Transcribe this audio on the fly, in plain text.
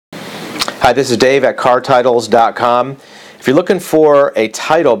Hi, this is Dave at CarTitles.com. If you're looking for a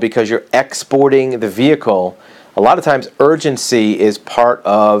title because you're exporting the vehicle, a lot of times urgency is part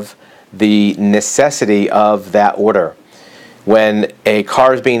of the necessity of that order. When a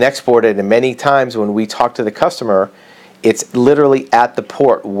car is being exported, and many times when we talk to the customer, it's literally at the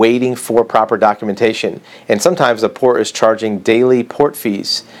port waiting for proper documentation. And sometimes the port is charging daily port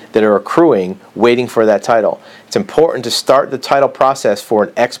fees that are accruing waiting for that title. It's important to start the title process for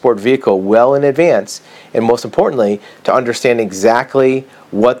an export vehicle well in advance, and most importantly, to understand exactly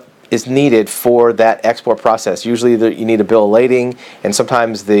what is needed for that export process. Usually you need a bill of lading, and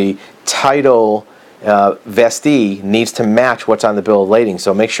sometimes the title vestee needs to match what's on the bill of lading.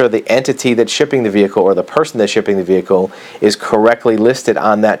 So make sure the entity that's shipping the vehicle or the person that's shipping the vehicle is correctly listed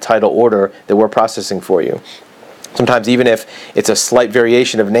on that title order that we're processing for you. Sometimes even if it's a slight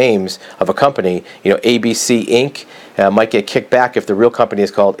variation of names of a company, ABC Inc. Might get kicked back if the real company is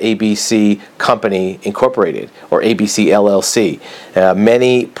called ABC Company Incorporated or ABC LLC.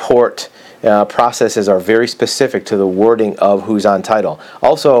 Many port processes are very specific to the wording of who's on title.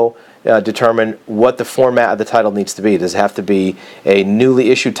 Also, determine what the format of the title needs to be. Does it have to be a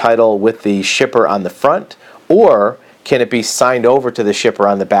newly issued title with the shipper on the front, or can it be signed over to the shipper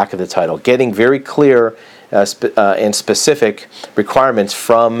on the back of the title? Getting very clear and specific requirements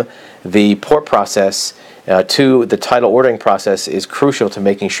from the port process to the title ordering process is crucial to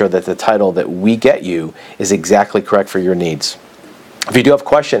making sure that the title that we get you is exactly correct for your needs. If you do have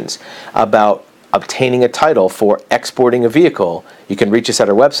questions about obtaining a title for exporting a vehicle, you can reach us at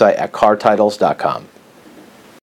our website at CarTitles.com.